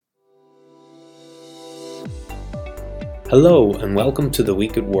Hello and welcome to The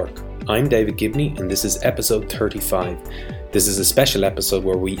Week at Work. I'm David Gibney and this is episode 35. This is a special episode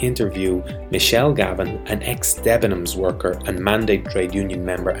where we interview Michelle Gavin, an ex-Debenhams worker and Mandate Trade Union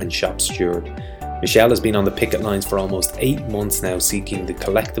member and shop steward. Michelle has been on the picket lines for almost 8 months now, seeking the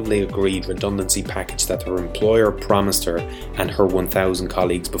collectively agreed redundancy package that her employer promised her and her 1,000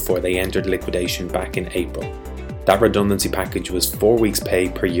 colleagues before they entered liquidation back in April. That redundancy package was 4 weeks' pay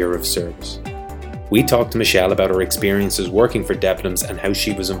per year of service. We talked to Michelle about her experiences working for Debenhams and how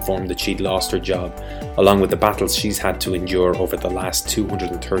she was informed that she'd lost her job, along with the battles she's had to endure over the last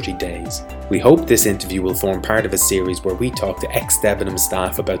 230 days. We hope this interview will form part of a series where we talk to ex-Debenhams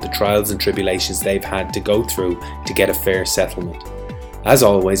staff about the trials and tribulations they've had to go through to get a fair settlement. As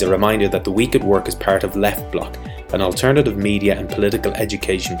always, a reminder that The Week at Work is part of Left Block, an alternative media and political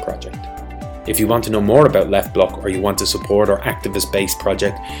education project. If you want to know more about Left Block or you want to support our activist-based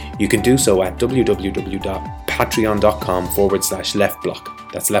project, you can do so at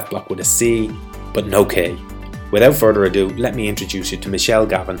www.patreon.com/leftblock. That's Left Block with a C, but no K. Without further ado, let me introduce you to Michelle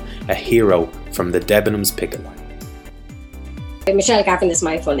Gavin, a hero from the Debenhams picket line. Michelle Gavin is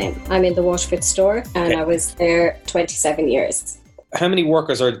my full name. I'm in the Waterford store and I was there 27 years. How many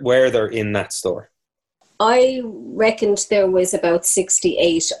workers were there in that store? I reckoned there was about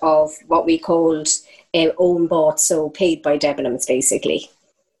 68 of what we called own bought, so paid by Debenhams basically.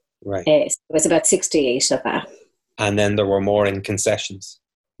 Right. So it was about 68 of that. And then there were more in concessions?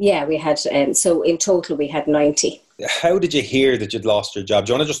 Yeah, we had, so in total we had 90. How did you hear that you'd lost your job?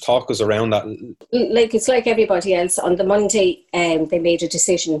 Do you want to just talk us around that? It's like everybody else. On the Monday, they made a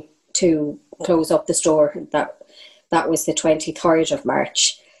decision to close up the store. That was the 23rd of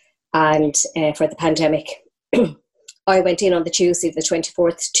March. And for the pandemic, I went in on the Tuesday, the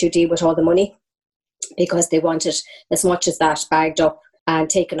 24th, to deal with all the money because they wanted as much as that bagged up and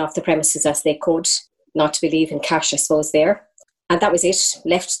taken off the premises as they could, not to be leaving cash, I suppose, there. And that was it.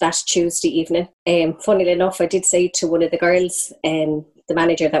 Left that Tuesday evening. Funnily enough, I did say to one of the girls, the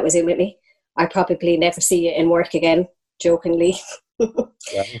manager that was in with me, I probably never see you in work again, jokingly.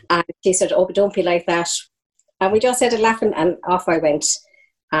 Yeah. And she said, oh, but don't be like that. And we just started laughing and off I went.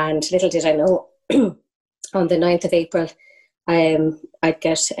 And little did I know, on the 9th of April, I'd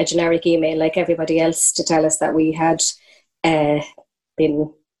get a generic email like everybody else to tell us that we had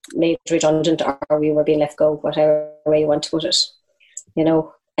been made redundant or we were being let go, whatever way you want to put it. You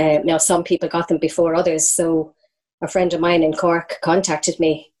know, now some people got them before others. So a friend of mine in Cork contacted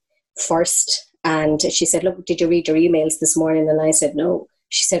me first and she said, look, did you read your emails this morning? And I said, no.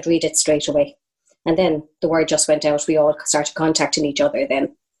 She said, read it straight away. And then the word just went out. We all started contacting each other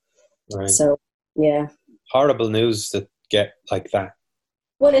then. Right. So, yeah. Horrible news to get like that.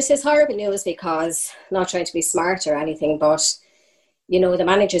 Well, it is horrible news because, not trying to be smart or anything, but, you know, the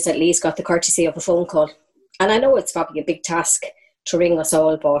managers at least got the courtesy of a phone call. And I know it's probably a big task to ring us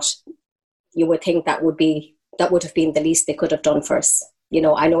all, but you would think that would have been the least they could have done for us. You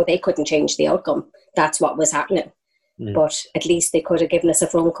know, I know they couldn't change the outcome. That's what was happening. But at least they could have given us a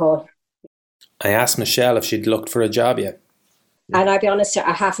phone call. I asked Michelle if she'd looked for a job yet. And I'll be honest,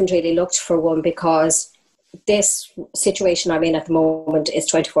 I haven't really looked for one because this situation I'm in at the moment is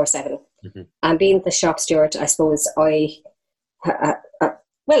 24/7. Mm-hmm. And being the shop steward, I suppose I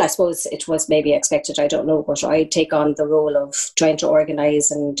suppose it was maybe expected, I don't know, but I take on the role of trying to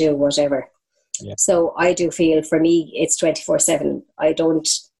organise and do whatever. Yeah. So I do feel for me, it's 24/7.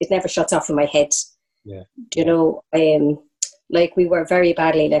 It never shuts off in my head. Yeah. You know, like we were very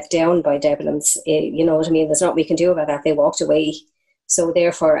badly let down by Debenhams. You know what I mean? There's not we can do about that. They walked away. So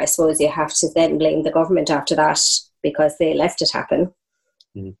therefore, I suppose you have to then blame the government after that because they left it happen.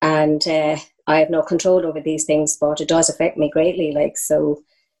 Mm. And I have no control over these things, but it does affect me greatly. Like, so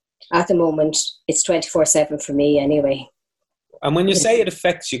at the moment, it's 24/7 for me anyway. And when you say it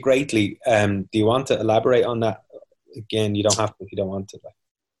affects you greatly, do you want to elaborate on that? Again, you don't have to if you don't want to.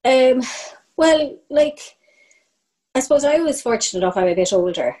 Well, like, I suppose I was fortunate enough I'm a bit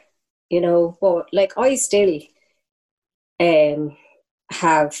older, you know, but like I still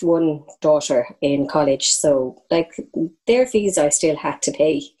have one daughter in college. So like their fees I still had to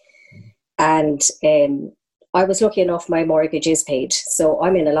pay. And I was lucky enough my mortgage is paid. So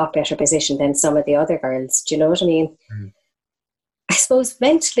I'm in a lot better position than some of the other girls. Do you know what I mean? Mm-hmm. I suppose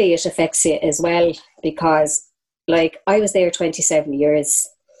mentally it affects you as well because like I was there 27 years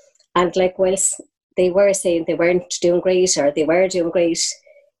and like whilst they were saying they weren't doing great or they were doing great.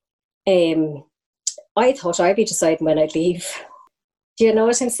 I thought I'd be deciding when I'd leave. Do you know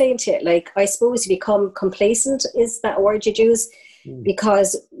what I'm saying to you? Like, I suppose you become complacent, is that a word you'd use?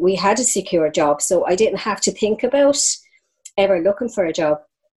 Because we had a secure job. So I didn't have to think about ever looking for a job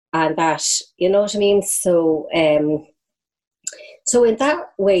and that, you know what I mean? So So in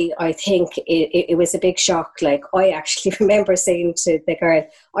that way, I think it was a big shock. Like, I actually remember saying to the girl,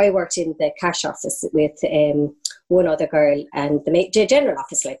 I worked in the cash office with one other girl, and the general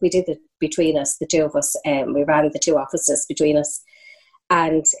office, like we did it between us, the two of us. We ran the two offices between us.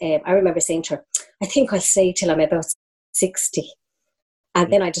 And I remember saying to her, I think I'll stay till I'm about 60.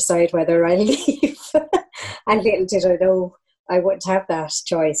 And then I decide whether I leave. And little did I know I wouldn't have that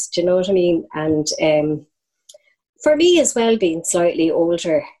choice. Do you know what I mean? And for me as well, being slightly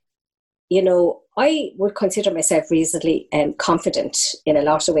older, you know, I would consider myself reasonably confident in a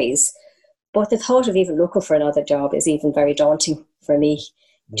lot of ways. But the thought of even looking for another job is even very daunting for me,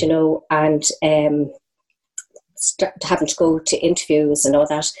 you know, and having to go to interviews and all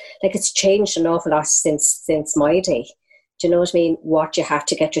that. Like, it's changed an awful lot since my day. Do you know what I mean? What you have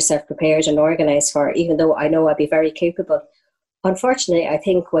to get yourself prepared and organised for, even though I know I'd be very capable. Unfortunately, I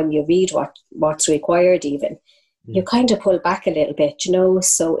think when you read what's required even, you kind of pull back a little bit, you know.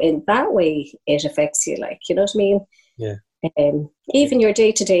 So in that way, it affects you, like, you know what I mean? Yeah. Even your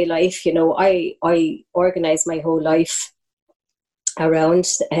day-to-day life, you know, I organise my whole life around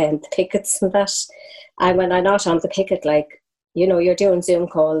the pickets and that. And when I'm not on the picket, like, you know, you're doing Zoom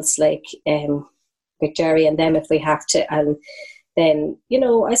calls, like, with Jerry and them if we have to. And then, you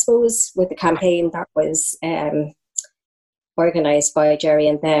know, I suppose with the campaign that was organised by Jerry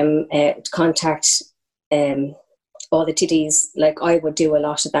and them to contact all the TDs, like, I would do a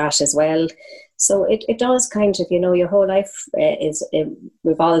lot of that as well. So it does kind of, you know, your whole life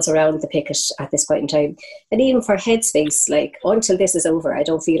revolves around the picket at this point in time. And even for Headspace, like, until this is over, I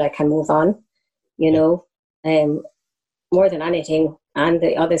don't feel I can move on, you know, more than anything. And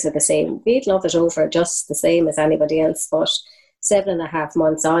the others are the same. We'd love it over just the same as anybody else, but 7.5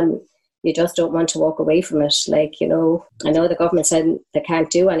 months on, you just don't want to walk away from it. Like, you know, I know the government said they can't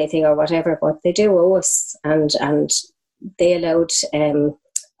do anything or whatever, but they do owe us. And they allowed,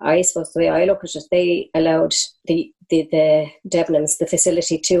 I suppose the way I look at it, they allowed the Debenhams, the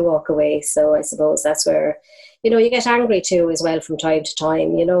facility, to walk away. So I suppose that's where, you know, you get angry too as well from time to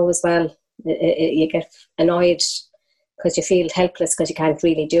time, you know, as well. You get annoyed because you feel helpless because you can't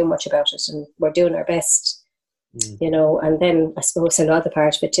really do much about it, and we're doing our best, you know. And then I suppose another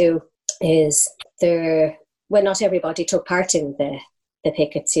part of it too is when not everybody took part in the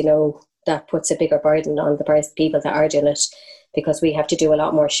pickets, you know, that puts a bigger burden on the people that are doing it, because we have to do a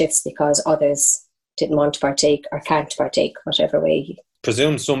lot more shifts because others didn't want to partake or can't partake, whatever way.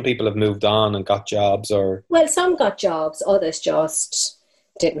 Presume some people have moved on and got jobs, or... Well, some got jobs, others just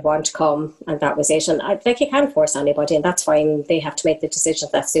didn't want to come, and that was it. And you can't force anybody, and that's fine. They have to make the decision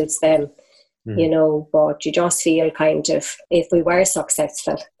that suits them, you know. But you just feel kind of, if we were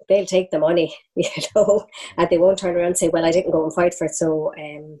successful, they'll take the money, you know, and they won't turn around and say, well, I didn't go and fight for it. So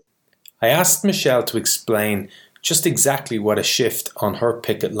I asked Michelle to explain just exactly what a shift on her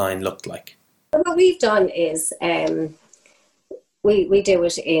picket line looked like. What we've done is we do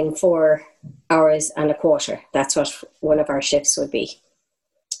it in 4 hours and a quarter. That's what one of our shifts would be.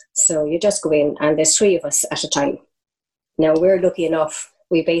 So you just go in, and there's 3 of us at a time. Now, we're lucky enough,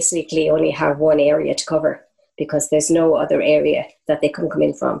 we basically only have one area to cover because there's no other area that they can come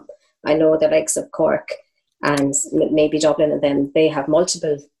in from. I know the likes of Cork and maybe Dublin, and then they have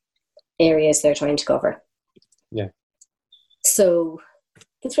multiple areas they're trying to cover. Yeah. So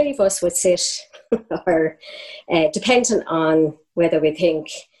the 3 of us would sit, or depending on whether we think,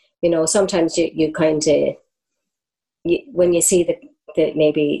 you know, sometimes you kind of, when you see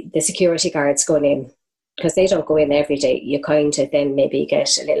maybe the security guards going in, because they don't go in every day, you kind of then maybe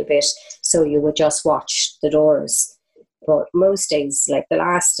get a little bit, so you would just watch the doors. But most days, like the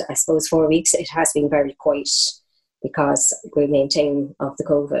last, I suppose, 4 weeks, it has been very quiet because we maintain of the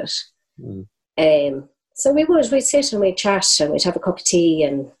COVID. So we'd sit and we'd chat and we'd have a cup of tea,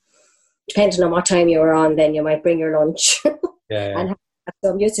 and depending on what time you were on, then you might bring your lunch. Yeah.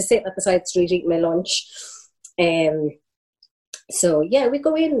 So I'm used to sitting at the side of the street eating my lunch. So yeah, we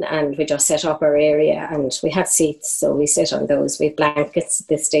go in and we just set up our area, and we have seats, so we sit on those. We have blankets at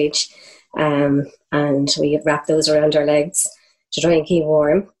this stage, and we wrap those around our legs to try and keep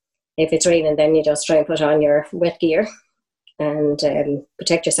warm. If it's raining, then you just try and put on your wet gear and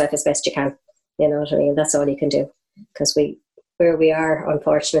protect yourself as best you can. You know what I mean? That's all you can do, because where we are,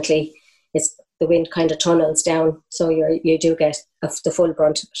 unfortunately, it's the wind kind of tunnels down, so you do get the full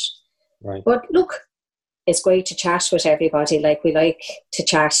brunt of it. Right. But look, it's great to chat with everybody. Like, we like to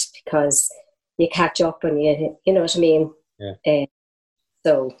chat because you catch up and you know what I mean? Yeah.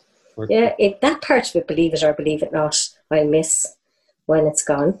 That part of it, believe it or believe it not, I miss when it's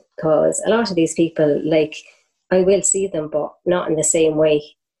gone, because a lot of these people, like, I will see them, but not in the same way.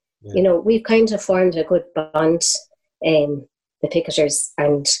 Yeah. You know, we've kind of formed a good bond. the picketers,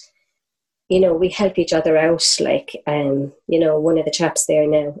 and we help each other out. Like one of the chaps there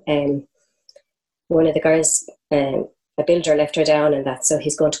now, one of the girls, a builder left her down and that, so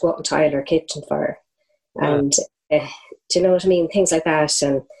he's going to go up and tile her kitchen for her. Wow. And do you know what I mean? Things like that.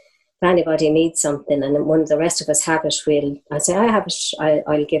 And if anybody needs something and one of the rest of us have it, I'll say, I have it,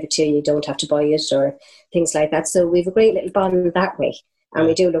 I'll give it to you, you don't have to buy it, or things like that. So we've a great little bond that way, and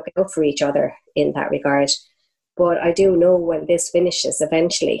we do look out for each other in that regard. But I do know when this finishes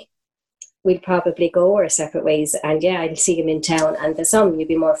eventually, we'll probably go our separate ways, and I'll see him in town, and there's some you'll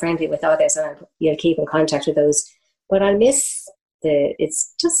be more friendly with others, and you'll keep in contact with those. But I'll miss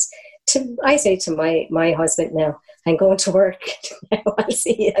it's just, I say to my husband now, I'm going to work now, I'll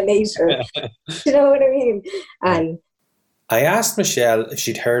see you later. You know what I mean? And I asked Michelle if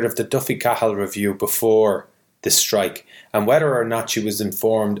she'd heard of the Duffy Cahill review before the strike, and whether or not she was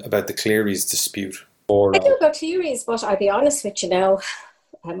informed about the Clearys dispute. I do go to Clearys, but I'll be honest with you now,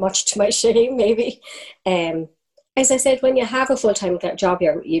 much to my shame maybe. As I said, when you have a full-time job,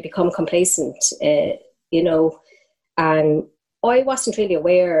 you become complacent, and I wasn't really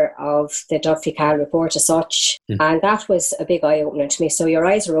aware of the Duffy Cahill report as such, and that was a big eye-opener to me. So your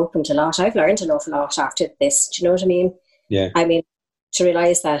eyes are opened a lot. I've learned an awful lot after this, do you know what I mean? Yeah. I mean, to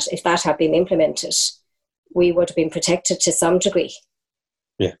realise that if that had been implemented, we would have been protected to some degree.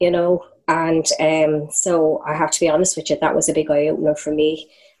 Yeah. And so I have to be honest with you, that was a big eye-opener for me.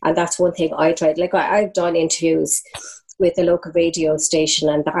 And that's one thing I tried. Like, I've done interviews with the local radio station,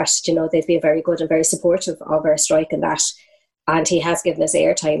 and that, they've been very good and very supportive of our strike and that. And he has given us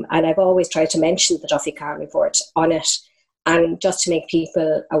airtime. And I've always tried to mention the Duffy Cahill report on it, and just to make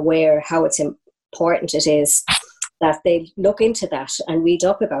people aware how it's important it is that they look into that and read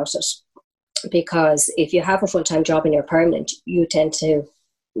up about it. Because if you have a full-time job and you're permanent, you tend to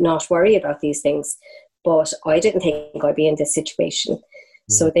not worry about these things. But I didn't think I'd be in this situation.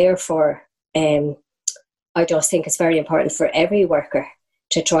 So therefore, I just think it's very important for every worker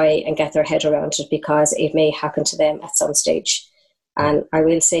to try and get their head around it, because it may happen to them at some stage. And I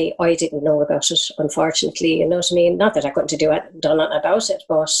will say, I didn't know about it, unfortunately, you know what I mean? Not that I couldn't done nothing about it,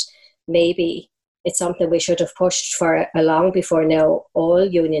 but maybe it's something we should have pushed for long before now. All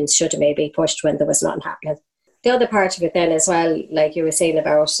unions should have maybe pushed when there was nothing happening. The other part of it then as well, like you were saying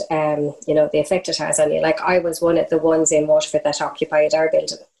about, the effect it has on you. Like, I was one of the ones in Waterford that occupied our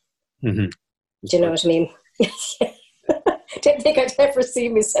building. Mm-hmm. Do you know what I mean? Didn't think I'd ever see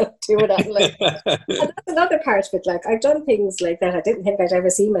myself doing that. And that's another part of it. Like, I've done things like that I didn't think I'd ever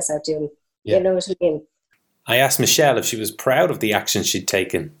see myself doing. Yeah. You know what I mean? I asked Michelle if she was proud of the action she'd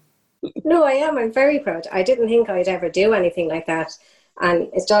taken. No, I am. I'm very proud. I didn't think I'd ever do anything like that. And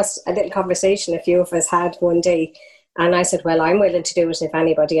it's just a little conversation a few of us had one day. And I said, well, I'm willing to do it if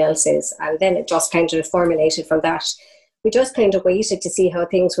anybody else is. And then it just kind of formulated from that. We just kind of waited to see how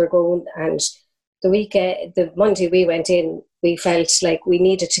things were going. And the Monday we went in, we felt like we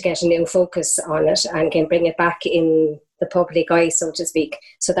needed to get a new focus on it and can bring it back in the public eye, so to speak.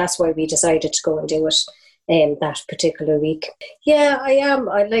 So that's why we decided to go and do it that particular week. Yeah, I am.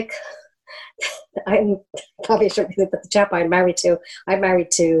 I'm probably shouldn't be, but the chap I'm married to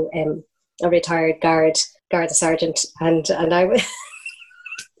a retired guard sergeant, and I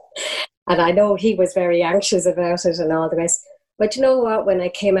and I know he was very anxious about it and all the rest. But you know what? When I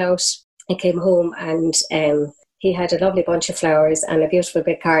came home, and he had a lovely bunch of flowers and a beautiful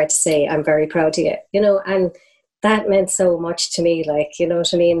big card to say, "I'm very proud of you," and that meant so much to me. Like, you know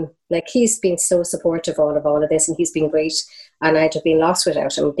what I mean? Like, he's been so supportive of all of this, and he's been great. And I'd have been lost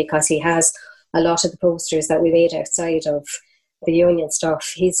without him, because he has a lot of the posters that we made outside of the union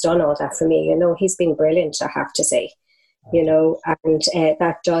stuff. He's done all that for me. He's been brilliant, I have to say. And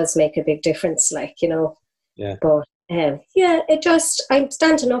that does make a big difference. Yeah. But it just, I'm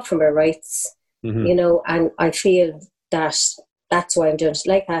standing up for my rights. Mm-hmm. And I feel that's why I'm doing it.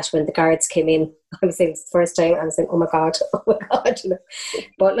 Like that, when the guards came in, I was saying the first time, I was saying, oh my God.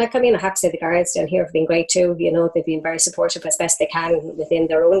 But I have to say the guards down here have been great too. They've been very supportive as best they can within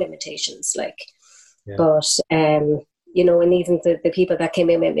their own limitations. Yeah. But, and even the people that came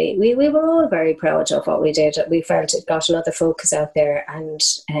in with me, we were all very proud of what we did. We felt it got another focus out there. And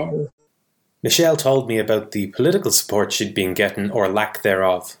Michelle told me about the political support she'd been getting, or lack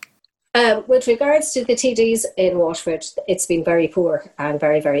thereof. With regards to the TDs in Waterford, it's been very poor and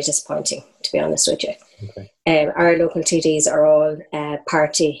very, very disappointing, to be honest with you. Okay. Our local TDs are all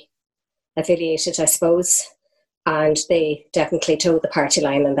party affiliated, I suppose, and they definitely toe the party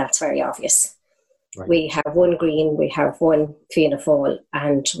line, and that's very obvious. Right. We have one Green, we have one Fianna Fáil,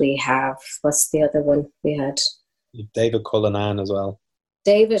 and we have, what's the other one we had? David Cullinan as well.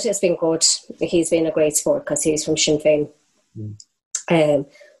 David has been good. He's been a great sport because he's from Sinn Féin. Mm.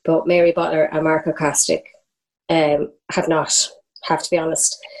 But Mary Butler and Marco Castick have not, have to be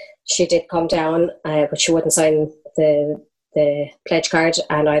honest. She did come down, but she wouldn't sign the pledge card,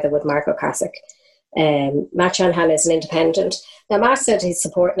 and neither would Marco Castick. Matt Shanahan is an independent. Now, Matt said he's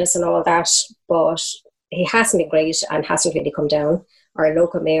supporting us and all that, but he hasn't been great and hasn't really come down. Our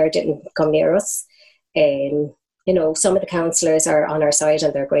local mayor didn't come near us. You know, some of the councillors are on our side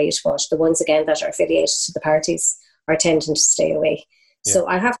and they're great, but the ones, again, that are affiliated to the parties are tending to stay away. Yeah. So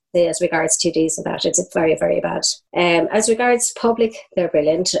I have to say, as regards TDs and that, it's very, very bad. As regards public, they're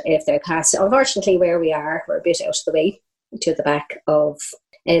brilliant if they're cast. Unfortunately, where we are, we're a bit out of the way to the back of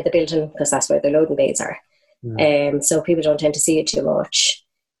the building, because that's where the loading bays are. Mm. So people don't tend to see it too much.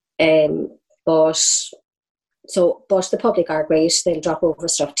 But the public are great. They'll drop over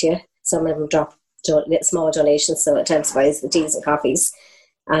stuff to you. Some of them drop small donations, so it helps buy the teas and coffees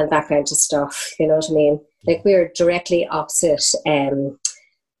and that kind of stuff. You know what I mean? Like, we're directly opposite a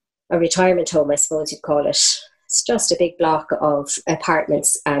retirement home, I suppose you'd call it. It's just a big block of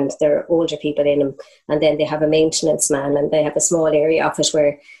apartments, and there are older people in them. And then they have a maintenance man, and they have a small area of it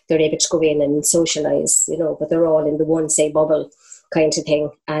where they're able to go in and socialise, you know, but they're all in the one, say, bubble kind of thing.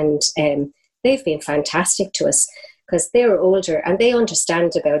 And they've been fantastic to us, because they're older and they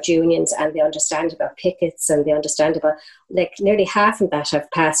understand about unions, and they understand about pickets, and they understand about, like, nearly half of that have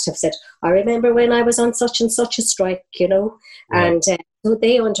said, I remember when I was on such and such a strike, you know. Yeah. And so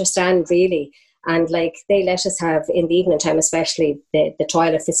they understand really. And like, they let us have, in the evening time especially, the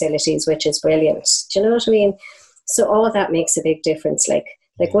toilet facilities, which is brilliant. Do you know what I mean? So all that makes a big difference. Like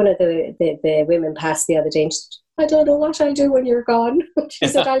one of the women passed the other day, and she said, I don't know what I'll do when you're gone. She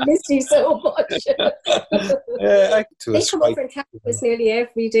said, I'll miss you so much. They come over and catch us nearly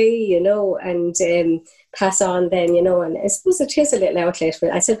every day, you know, and pass on then, you know, and I suppose it is a little outlet.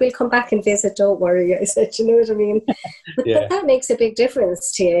 I said, we'll come back and visit, don't worry. I said, you know what I mean? But that makes a big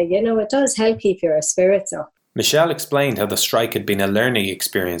difference to you, you know, it does help keep your spirits up. Michelle explained how the strike had been a learning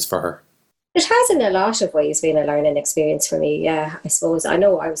experience for her. It has, in a lot of ways, been a learning experience for me, yeah. I suppose I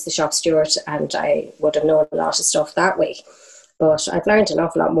know I was the shop steward and I would have known a lot of stuff that way. But I've learned an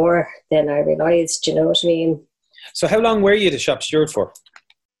awful lot more than I realised, you know what I mean? So how long were you the shop steward for?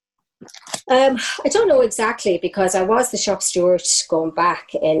 I don't know exactly, because I was the shop steward going back,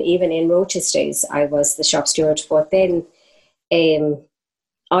 and even in Roach's days, I was the shop steward. But then,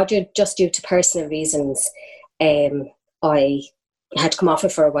 just due to personal reasons, I had come off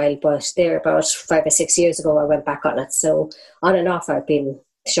it for a while, but there about 5 or 6 years ago I went back on it. So on and off I've been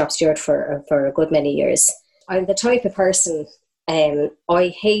shop steward for a good many years. I'm the type of person,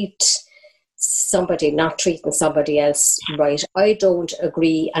 I hate somebody not treating somebody else right. I don't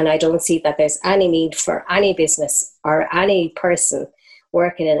agree, and I don't see that there's any need for any business or any person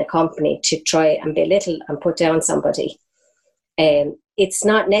working in a company to try and belittle and put down somebody. It's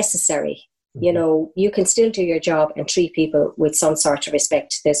not necessary. You know, you can still do your job and treat people with some sort of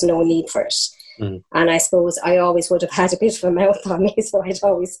respect. There's no need for it. Mm. And I suppose I always would have had a bit of a mouth on me, so I'd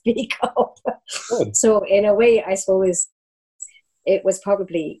always speak up. So in a way, I suppose it was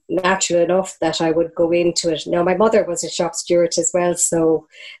probably natural enough that I would go into it. Now, my mother was a shop steward as well, so,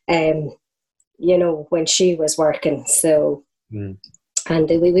 you know, when she was working. So, and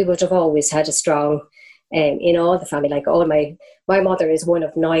we would have always had a strong, in all the family, like my mother is one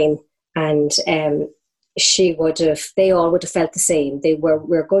of 9. And they all would have felt the same.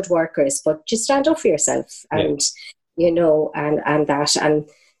 We're good workers, but just stand up for yourself, and you know, and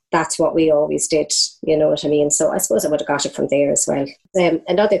that's what we always did. You know what I mean? So I suppose I would have got it from there as well.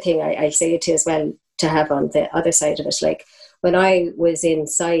 Another thing I say it to as well, to have on the other side of it, like when I was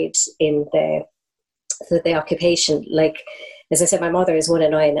inside in the occupation, like as I said, my mother is 1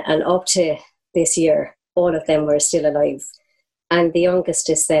 of 9, and up to this year, all of them were still alive. And the youngest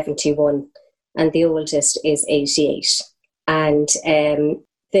is 71 and the oldest is 88. And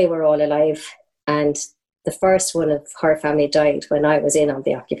they were all alive. And the first one of her family died when I was in on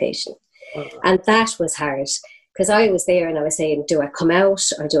the occupation. Uh-huh. And that was hard, because I was there and I was saying, do I come out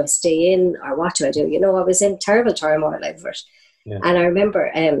or do I stay in, or what do I do? You know, I was in terrible turmoil over it. Yeah. And I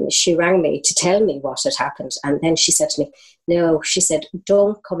remember she rang me to tell me what had happened. And then she said to me, no, she said,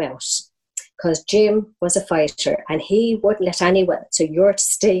 don't come out, because Jim was a fighter and he wouldn't let anyone, so you're to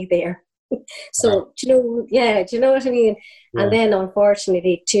stay there. So, wow. Do you know what I mean? Yeah. And then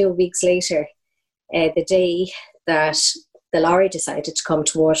unfortunately 2 weeks later, the day that the lorry decided to come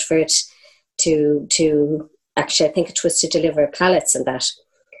to Waterford to actually, I think it was to deliver pallets and that,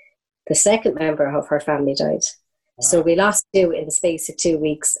 the second member of her family died. Wow. So we lost 2 in the space of 2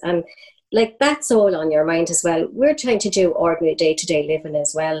 weeks. And like, that's all on your mind as well. We're trying to do ordinary day-to-day living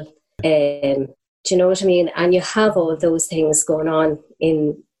as well. Do you know what I mean? And you have all those things going on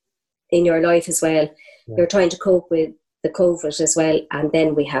in your life as well. Yeah. You're trying to cope with the COVID as well, and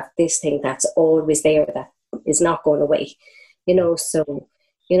then we have this thing that's always there that is not going away. So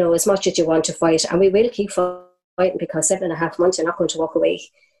as much as you want to fight, and we will keep fighting, because 7.5 months you're not going to walk away.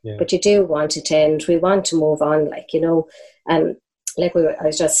 Yeah. But you do want it to end. We want to move on, and I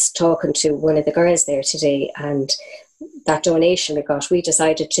was just talking to one of the girls there today, and that donation we got, we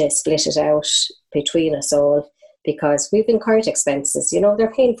decided to split it out between us all, because we've incurred expenses.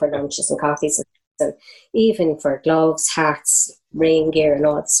 They're paying for lunches and coffees, and even for gloves, hats, rain gear and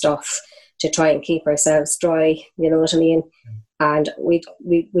all the stuff to try and keep ourselves dry, you know what I mean? And we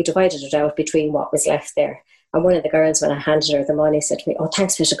divided it out between what was left there. And one of the girls, when I handed her the money, said to me, "Oh,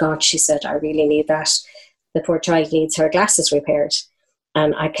 thanks be to God," she said, "I really need that. The poor child needs her glasses repaired,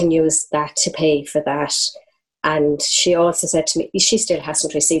 and I can use that to pay for that." And she also said to me, she still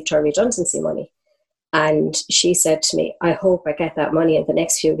hasn't received her redundancy money. And she said to me, "I hope I get that money in the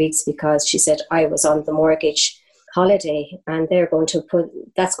next few weeks," because she said, "I was on the mortgage holiday and they're going to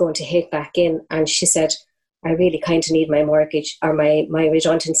that's going to hit back in." And she said, "I really kind of need my mortgage or my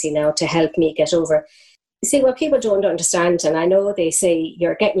redundancy now to help me get over." You see, what people don't understand, and I know they say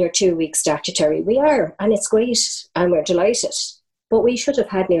you're getting your 2 weeks statutory. We are, and it's great, and we're delighted. But we should have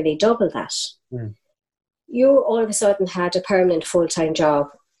had nearly double that. Mm. You all of a sudden had a permanent full-time job.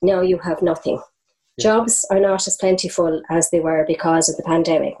 Now you have nothing. Jobs are not as plentiful as they were because of the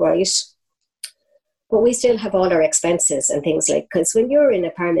pandemic, right? But we still have all our expenses and things because when you're in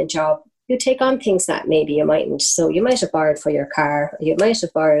a permanent job, you take on things that maybe you mightn't. So you might have borrowed for your car, you might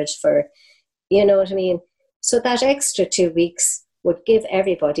have borrowed for, you know what I mean? So that extra 2 weeks would give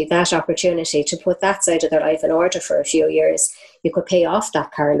everybody that opportunity to put that side of their life in order for a few years. You could pay off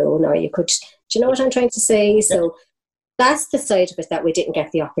that car loan, or you could, do you know what I'm trying to say? Yeah. So that's the side of it that we didn't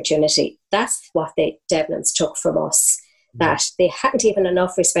get the opportunity. That's what the Debenhams took from us, that they hadn't even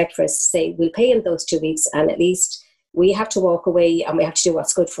enough respect for us to say, we'll pay in those 2 weeks, and at least we have to walk away and we have to do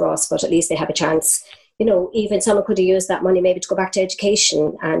what's good for us, but at least they have a chance. Even someone could have used that money maybe to go back to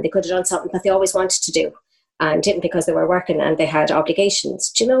education, and they could have done something that they always wanted to do and didn't because they were working and they had obligations.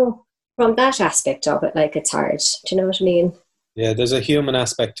 Do you know, from that aspect of it, it's hard. Do you know what I mean? Yeah, there's a human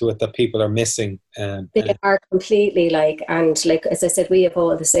aspect to it that people are missing. They are completely as I said, we have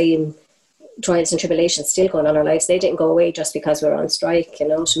all the same trials and tribulations still going on in our lives. They didn't go away just because we're on strike, you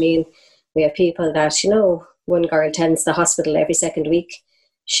know what I mean? We have people that, one girl attends the hospital every second week.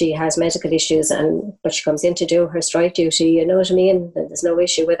 She has medical issues, but she comes in to do her strike duty, you know what I mean? There's no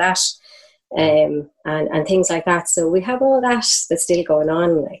issue with that. And things like that. So we have all that that's still going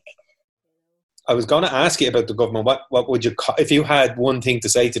on. I was going to ask you about the government. What would you, if you had one thing to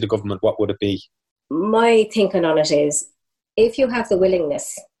say to the government, what would it be? My thinking on it is, if you have the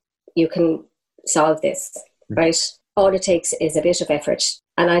willingness, you can solve this, right? All it takes is a bit of effort.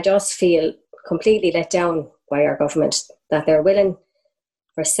 And I just feel completely let down by our government that they're willing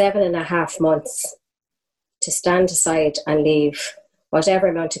for 7.5 months to stand aside and leave whatever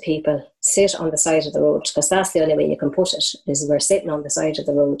amount of people sit on the side of the road, because that's the only way you can put it, is we're sitting on the side of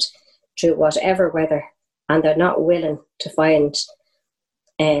the road through whatever weather, and they're not willing to find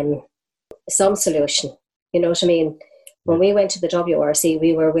some solution. You know what I mean? When we went to the WRC,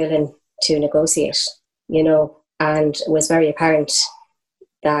 we were willing to negotiate, and it was very apparent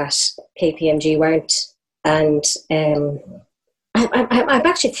that KPMG weren't. And I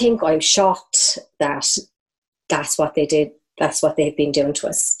actually think I'm shocked that that's what they did. That's what they've been doing to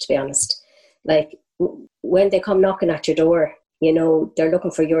us, to be honest. When they come knocking at your door, they're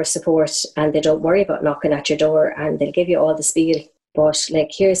looking for your support, and they don't worry about knocking at your door, and they'll give you all the spiel. But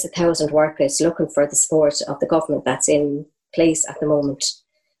here's 1,000 workers looking for the support of the government that's in place at the moment.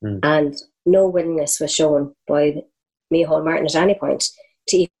 And no willingness was shown by Micheál Martin at any point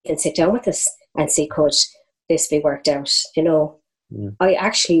to even sit down with us and see, could this be worked out? I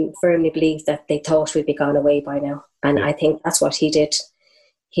actually firmly believe that they thought we'd be gone away by now. And I think that's what he did.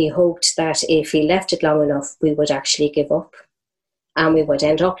 He hoped that if he left it long enough, we would actually give up. And we would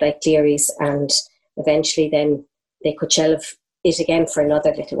end up like Cleary's, and eventually then they could shelve it again for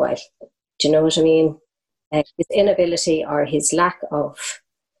another little while. Do you know what I mean? His inability or his lack of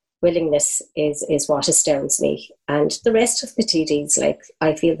willingness is what astounds me. And the rest of the TDs,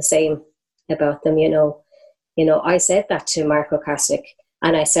 I feel the same about them, I said that to Marco Kasich,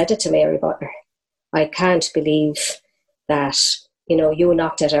 and I said it to Mary Butler. I can't believe that, you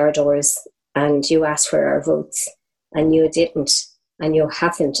knocked at our doors and you asked for our votes, and you didn't, and you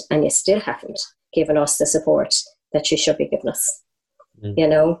haven't, and you still haven't given us the support that you should be giving us.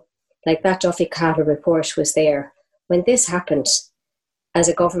 That Duffy Carter report was there. When this happened, as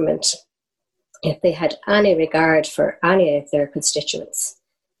a government, if they had any regard for any of their constituents,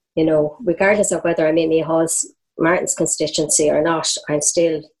 you know, regardless of whether I'm in Hall's Martin's constituency or not, I'm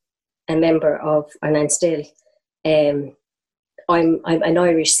still a member of, and I'm still, I'm an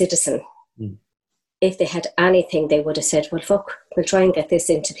Irish citizen. If they had anything, they would have said, well, fuck, we'll try and get this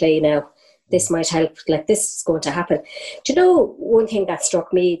into play now. This might help, like this is going to happen. Do you know one thing that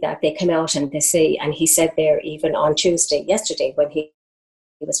struck me, that they came out and they say, and he said there even on yesterday, when he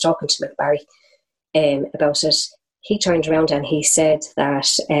was talking to McBarry about it, he turned around and he said that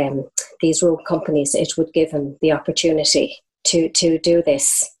these road companies, it would give him the opportunity to do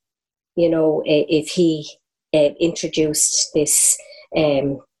this, you know, if he introduced this,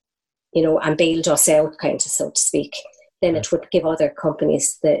 you know, and bailed us out, kind of, so to speak, then it would give other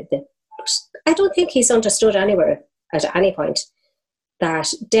companies the I don't think he's understood anywhere at any point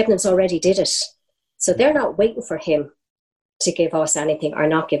that Debenhams already did it. So they're not waiting for him to give us anything or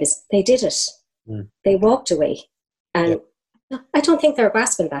not give us. They did it. They walked away. And I don't think they're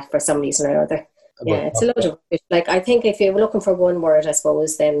grasping that for some reason or other. Yeah, it's a load of, like, I think if you're looking for one word, I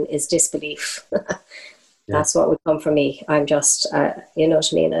suppose, then is disbelief. That's what would come from me. I'm just, you know what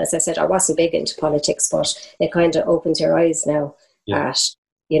I mean? As I said, I wasn't big into politics, but it kind of opens your eyes now at,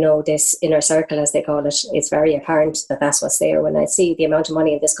 you know, this inner circle, as they call it. It's very apparent that that's what's there when I see the amount of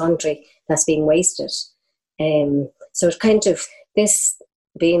money in this country that's being wasted. So it kind of, this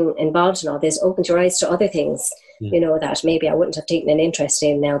being involved in all this opens your eyes to other things, you know, that maybe I wouldn't have taken an interest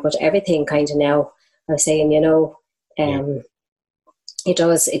in now, but everything kind of now, I'm saying, you know,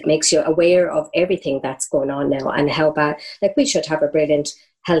 it makes you aware of everything that's going on now and how bad, like, we should have a brilliant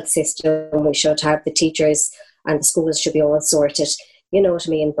health system, we should have the teachers and the schools should be all sorted, you know what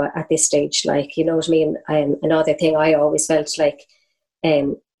I mean? But at this stage, like, you know what I mean? Another thing I always felt like,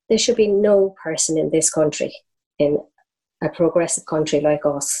 there should be no person in this country, in a progressive country like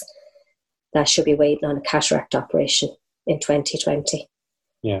us, that should be waiting on a cataract operation in 2020.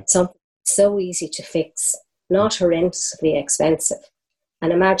 Something so easy to fix, not horrendously expensive.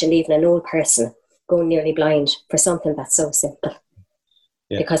 And imagine even an old person going nearly blind for something that's so simple.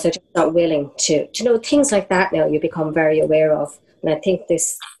 Because they're just not willing to, you know, things like that now you become very aware of. And I think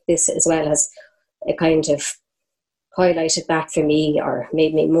this as well has a kind of highlighted that for me, or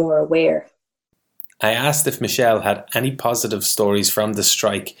made me more aware. I asked if Michelle had any positive stories from the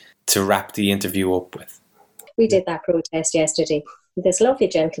strike to wrap the interview up with. We did that protest yesterday. This lovely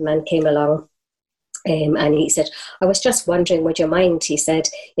gentleman came along and he said, I was just wondering, would you mind, he said,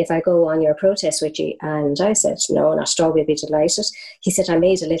 if I go on your protest with you? And I said, no, not at all, we'll be delighted. He said, I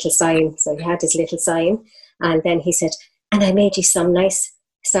made a little sign. So he had his little sign. And then he said, and I made you some nice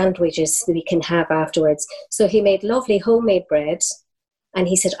sandwiches that we can have afterwards. So he made lovely homemade bread. And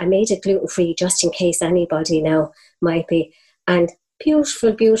he said, I made it gluten-free just in case anybody now might be. And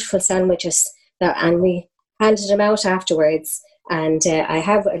beautiful, beautiful sandwiches. And we handed them out afterwards. And I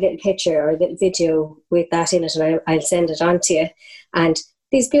have a little picture or a little video with that in it, and I'll send it on to you. And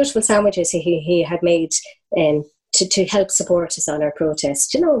these beautiful sandwiches he had made to help support us on our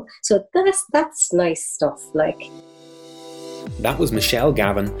protest, you know. So that's nice stuff, like. That was Michelle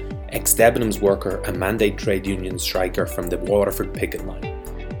Gavin, ex-Debenhams worker and Mandate Trade Union striker from the Waterford picket line.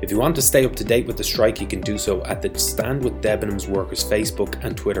 If you want to stay up to date with the strike, you can do so at the Stand With Debenhams Workers Facebook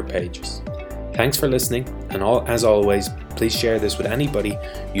and Twitter pages. Thanks for listening, and as always, please share this with anybody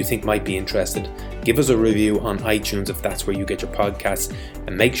you think might be interested. Give us a review on iTunes if that's where you get your podcasts,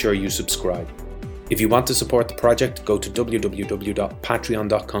 and make sure you subscribe. If you want to support the project, go to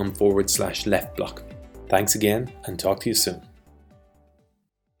www.patreon.com/leftblock. Thanks again, and talk to you soon.